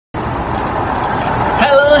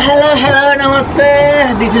Hello,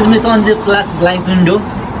 namaste. This is Miss Anjit Flash Blind Window.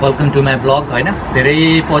 Welcome to my blog. हैन धेरै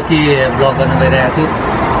पछि blog गर्न गइरहेको छु।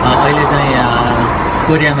 अहिले चाहिँ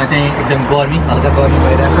कोरियामा चाहिँ एकदम गर्मी, हल्का गर्मी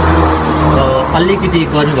भइरहेको छ। अलिकति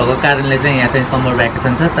गर्मी भएको कारणले चाहिँ यहाँ चाहिँ समर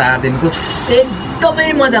भ्याकेसन छ 4 दिनको। एकदमै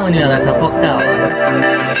मजा आउनेवाला छ पक्का हो।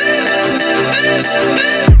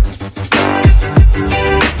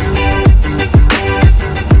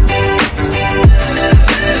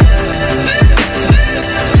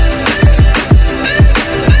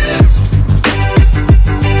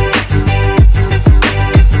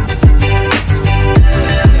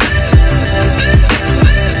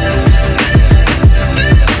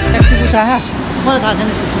 मलाई थाहा छैन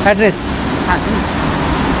एड्रेस थाहा छैन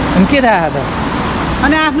अनि के थाहा त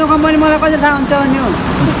अनि आफ्नो कम्पनी मलाई कसरी थाहा हुन्छ अनि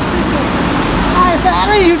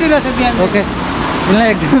साह्रै रिस उठिरहेछ बिहान ओके उसलाई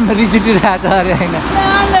एकदम रिस उठिरहेको छ अरे होइन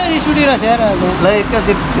रिस उठिरहेछ हेर ल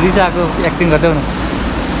एकचोटि रिस आएको एक्टिङ गर्दै हुनु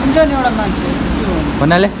हुन्छ नि एउटा मान्छे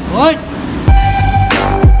भन्नाले हो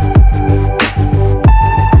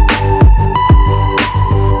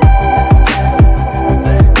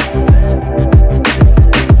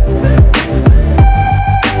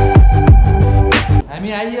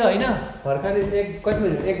आइयो होइन भर्खर कति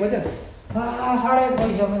बज्यो 1 बज्यो 1:30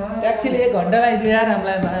 बजिसक्यो ट्याक्सीले 1 घन्टा लाग्यो यार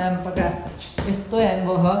हामीलाई पक्का यस्तो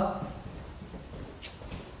ह्याङ्गो छ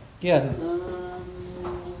के गर्नु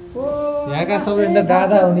यहाँका सबैभन्दा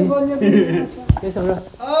दादा हुने के छ ब्रो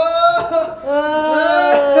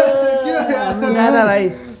दादा भाइ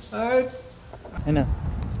होइन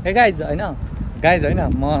ए गाइज होइन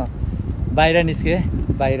म बाहिर निस्केँ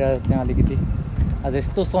बाहिर चाहिँ अलिकति आज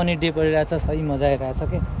यस्तो सनी डे परिरहेछ सही मजा आइरहेछ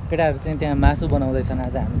के केटाहरू चाहिँ त्यहाँ मासु बनाउँदैछन्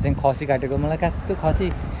आज हामी चाहिँ खसी काटेको मलाई खास खसी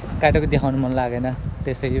काटेको देखाउनु मन लागेन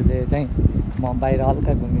त्यसैले चाहिँ म बाहिर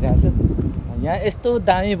हल्का घुमिरहेको छु यहाँ यस्तो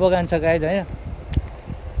दामी बगान छ गाइज होइन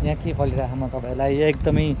यहाँ के फलिरहेको म तपाईँहरूलाई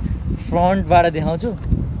एकदमै फ्रन्टबाट देखाउँछु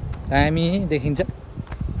दामी देखिन्छ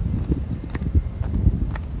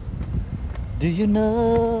डु यु नो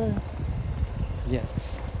यस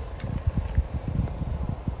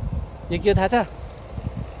यो के थाहा छ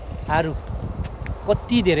आरु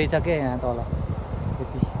कति धेरै छ क्या यहाँ तल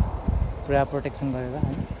यति पुरा प्रोटेक्सन गरेर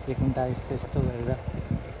होइन एक घन्टा यस्तो गरेर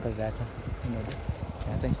गरिरहेछ उनीहरूले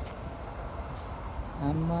यहाँ चाहिँ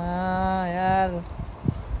आमा यार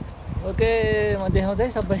ओके म देखाउँछु है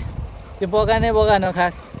सबै त्यो बगान हो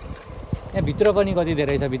खास यहाँ भित्र पनि कति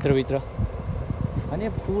धेरै छ भित्रभित्र अनि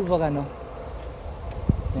फुल बगान हो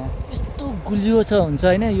यहाँ यस्तो गुलियो छ हुन्छ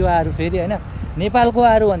होइन यो आरु फेरि होइन नेपालको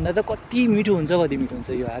आरुभन्दा त कति मिठो हुन्छ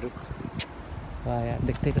यो आरु वा यार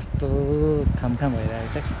देख्दै कस्तो खामखाम भइरहेको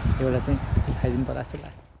छ एउटा चाहिँ खाइदिनु पर्ला जस्तो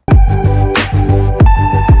लाग्यो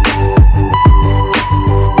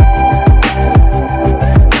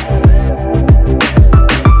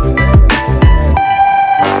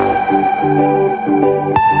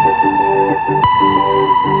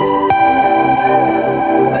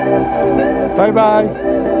Bye bye.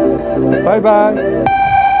 Bye bye.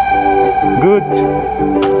 Good.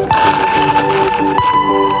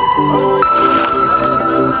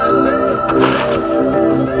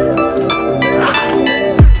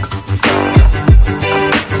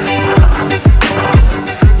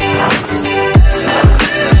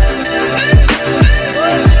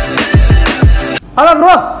 Hello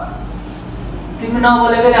bro तिमी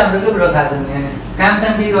नबोलेकै राम्रो के ब्रो थाहा छ नि काम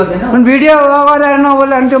साम केही गर्दैन भिडियो गरेर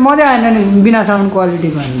नबोले अनि त्यो मजा आएन नि बिना साउन्ड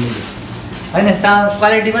क्वालिटीको हामीले होइन साउन्ड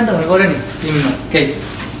क्वालिटी पनि त हुनु पऱ्यो नि तिमीमा केही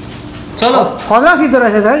चलो फजा खिच्दो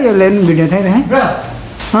रहेछ सर यसले पनि भिडियो चाहिँ ब्रो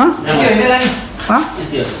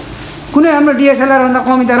कुनै हाम्रो डिएसएलआर भन्दा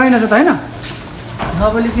कमी त रहेन त होइन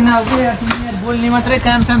नबोलिकन अब बोल्ने मात्रै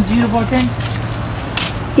काम साम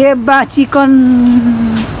 0% ए बा चिकन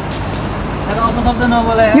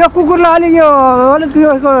यो कुकुरलाई अलिक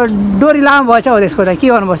अलिक डोरी लामो भएछ हो त्यसको त के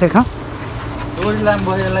गर्नुपर्छ डोरी लामो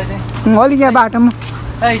भयो यसलाई चाहिँ अलिक यहाँ बाटोमा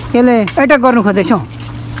यसले एट्याक गर्नु खोज्दैछ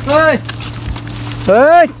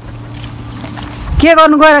के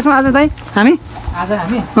गर्नु गइरहेको छौँ आज चाहिँ हामी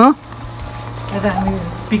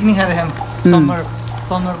पिकनिक खाँदै समर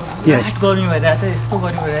गर्मी भइरहेछ यस्तो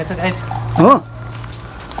गर्मी भइरहेछ हो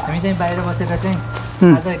हामी चाहिँ बाहिर बसेर चाहिँ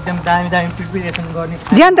आज एकदम दामी प्रिपेरेसन गर्ने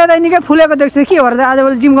ज्यान त निकै फुलेको देख्छ के भएर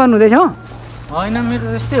आजभोलि जिम गर्नु हुँदैछ होइन मेरो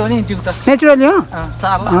यस्तै हो नि जिउ त नेचुरली हो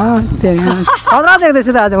खतरा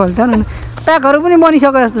देख्दैछु त आजभोलि त प्याकहरू पनि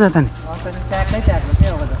बनिसक्यो जस्तो छ त नि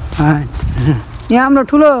यहाँ हाम्रो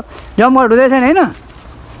ठुलो जमघट हुँदैछ नि होइन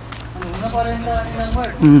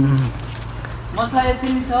मसला यति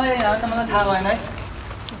छ मलाई थाहा भएन है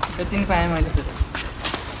यति पाएँ मैले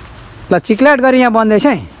ल चिक्लेट गरी यहाँ बन्दैछ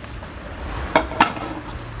है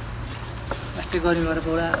अस्ति गरी गरेर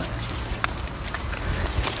पुरा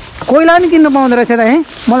कोइला पनि किन्न पाउँदो रहेछ त है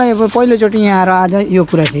मलाई अब पहिलोचोटि यहाँ आएर आज यो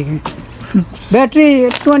कुरा सिकेँ ब्याट्री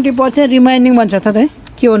 20% रिमाइन्डिङ भन्छ त है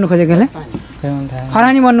के भन्नु खोजेको यसले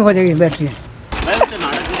खरानी भन्नु खोजेको कि ब्याट्री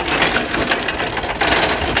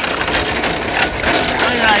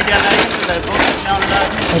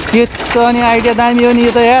त्यो त अनि आइडिया दामी हो नि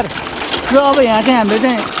यो त यार र अब यहाँ चाहिँ हामीले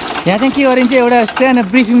चाहिँ के गरिन्छ एउटा सानो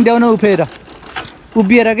ब्रिफिङ देऊ न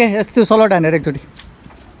उभिएर के यस्तो सलट हानेर एकचोटि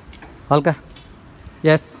हल्का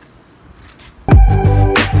यस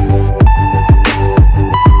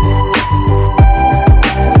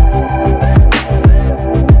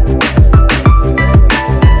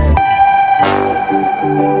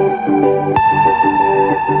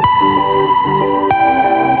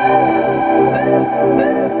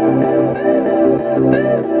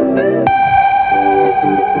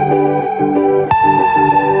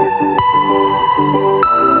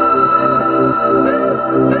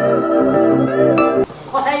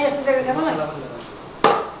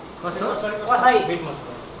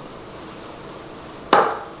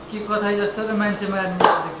के कसाई जस्तो र मान्छे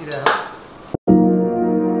मार्ने किरा हो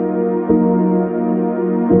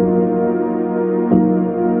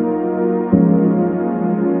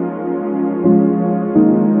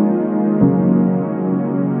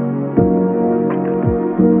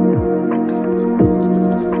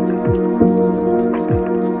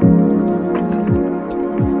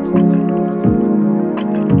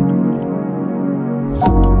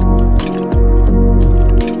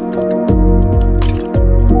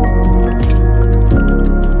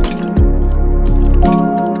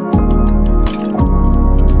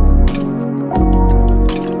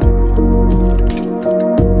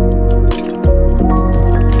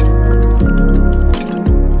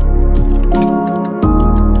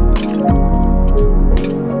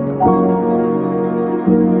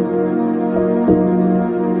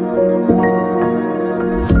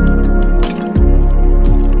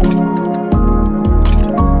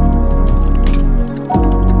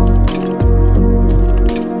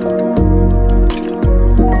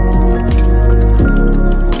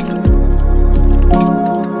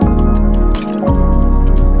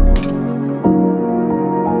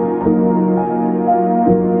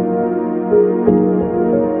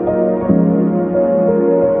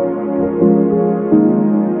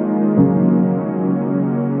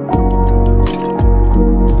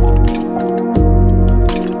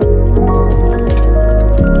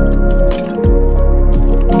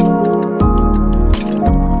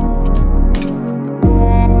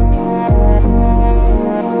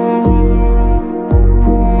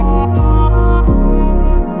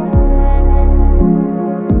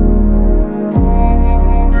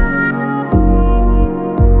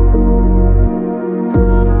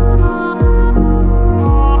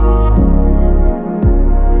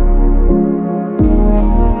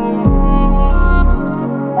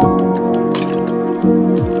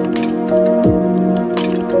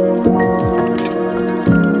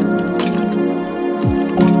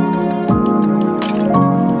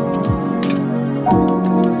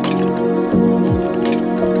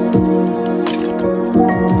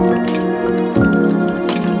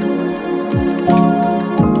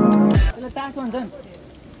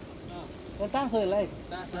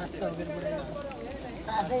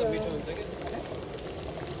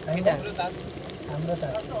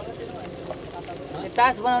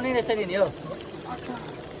तास बनाउने यसरी नि हो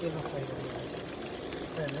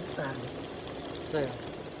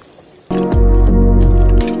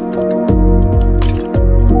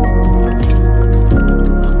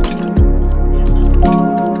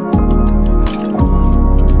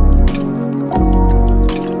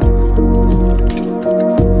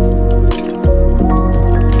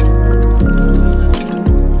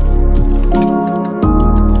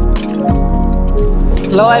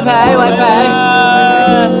ल वाइफाई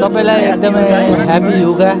सबैलाई एकदमै ह्याप्पी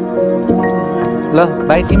योगा ल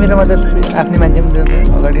भाइ तिमी र म त आफ्नै मान्छे पनि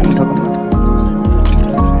अगाडि नै ठोकौँ